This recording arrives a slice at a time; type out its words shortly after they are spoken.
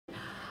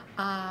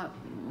Uh,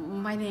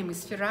 my name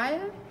is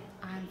Firaya.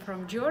 I'm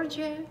from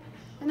Georgia,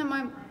 and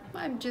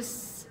I'm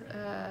just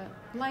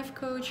life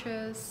coach,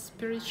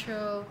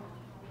 spiritual.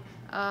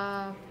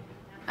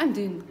 I'm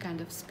doing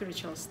kind of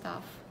spiritual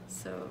stuff,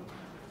 so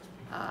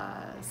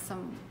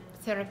some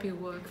therapy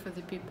work for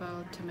the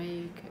people to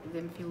make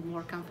them feel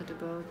more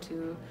comfortable,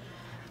 to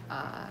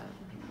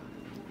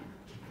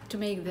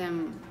make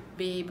them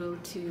be able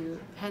to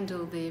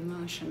handle the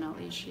emotional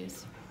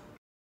issues.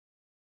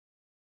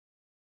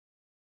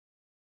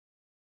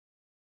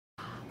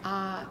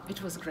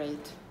 It was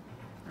great.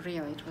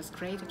 Really, it was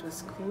great. It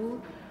was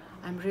cool.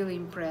 I'm really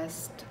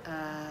impressed.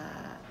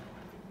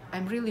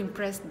 I'm really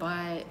impressed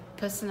by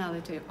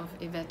personality of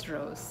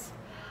evetterose.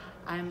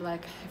 I'm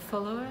like a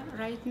follower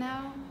right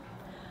now,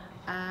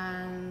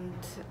 and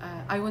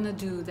I want to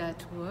do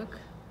that work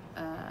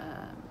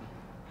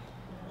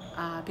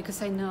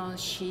because I know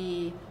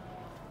she,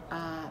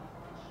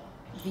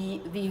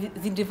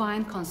 the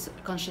divine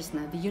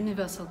consciousness, the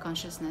universal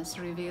consciousness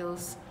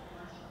reveals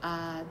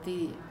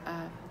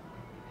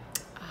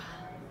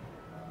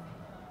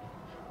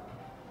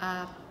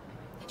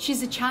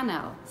she's a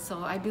channel,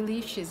 so I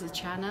believe she's a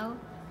channel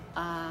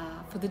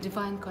for the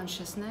divine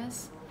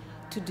consciousness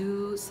to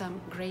do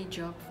some great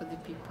job for the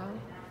people,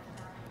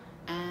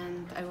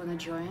 and I want to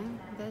join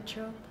that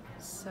job.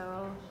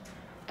 So,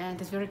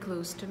 and it's very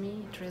close to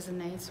me, it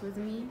resonates with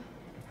me.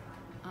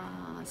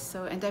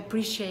 And I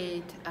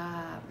appreciate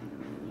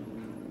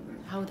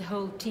how the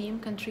whole team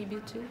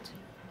contributed,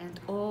 and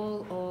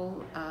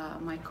all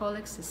my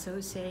colleagues,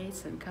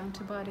 associates, and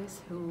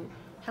counterbodies who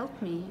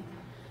helped me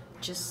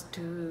just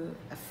to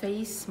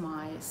face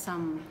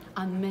some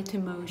unmet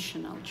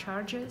emotional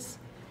charges,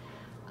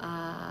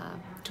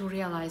 to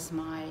realize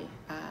my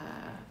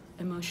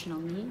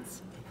emotional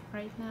needs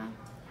right now,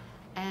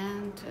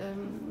 and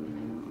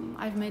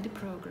I've made a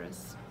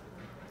progress.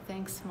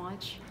 Thanks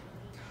much.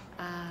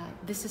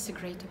 This is a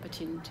great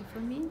opportunity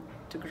for me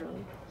to grow.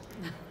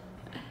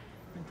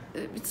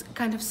 It's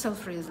kind of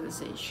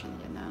self-realization,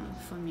 you know,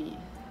 for me,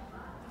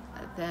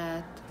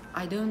 that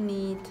I don't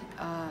need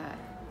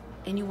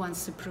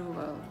anyone's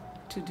approval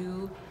to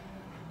do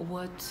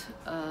what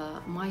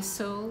my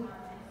soul,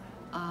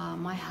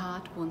 my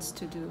heart wants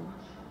to do.